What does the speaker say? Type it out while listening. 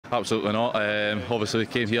Absolutely not. Obviously we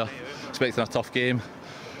came here expecting a tough game.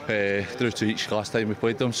 Drew 2 each last time we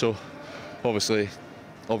played them, so obviously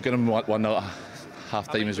I've given them one at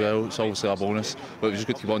half time as well. It's obviously a bonus, but we've just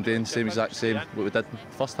got to keep on doing the exact same what we did in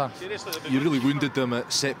the first half. You really wounded them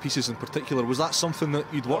at set pieces in particular. Was that something that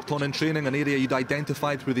you'd worked on in training, an area you'd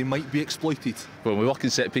identified where they might be exploited? Well, we work in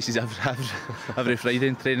set pieces every Friday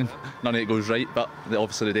in training. None of it goes right, but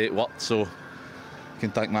obviously the day it worked, so you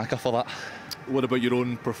can thank Macca for that. What about your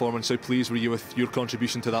own performance? How pleased were you with your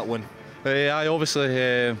contribution to that win? I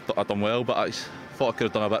obviously I've done well, but I thought I could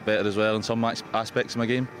have done a bit better as well in some aspects of my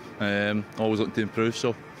game. Always looking to improve,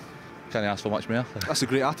 so can't ask for much more. That's a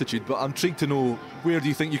great attitude, but I'm intrigued to know, where do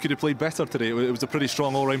you think you could have played better today? It was a pretty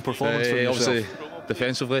strong all-round performance from yourself. Obviously,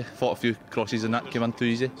 defensively, thought a few crosses in that came in too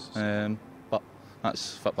easy, but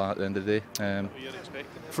that's football at the end of the day.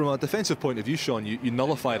 From a defensive point of view, Shaun, you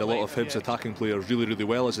nullified a lot of Hibs attacking players really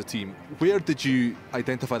well as a team. Where did you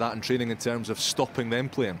identify that in training in terms of stopping them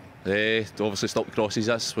playing? To obviously stop the crosses,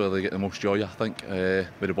 that's where they get the most joy, I think.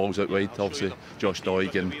 With the balls out wide, obviously Josh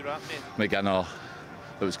Doig and McGinn,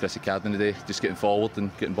 it was Chrissy Cadden today, just getting forward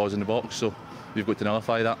and getting balls in the box, so we've got to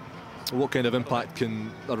nullify that. What kind of impact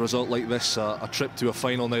can a result like this, a trip to a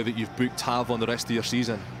final now that you've booked, have on the rest of your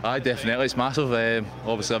season? Aye, definitely, it's massive.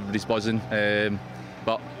 Obviously everybody's buzzing,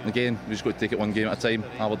 but again, we've just got to take it one game at a time.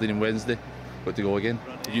 Aberdeen on Wednesday, got to go again.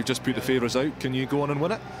 You've just put the favourites out, can you go on and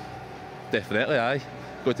win it? Definitely, aye.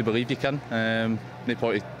 Got to believe you can. No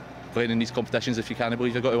point playing in these competitions if you can't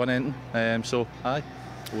believe you've got to win anything. So, aye.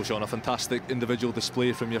 Well, Shaun, a fantastic individual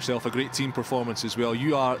display from yourself, a great team performance as well.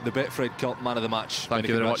 You are the Betfred Cup man of the match. Thank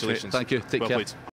you very much. Thank you. Take care.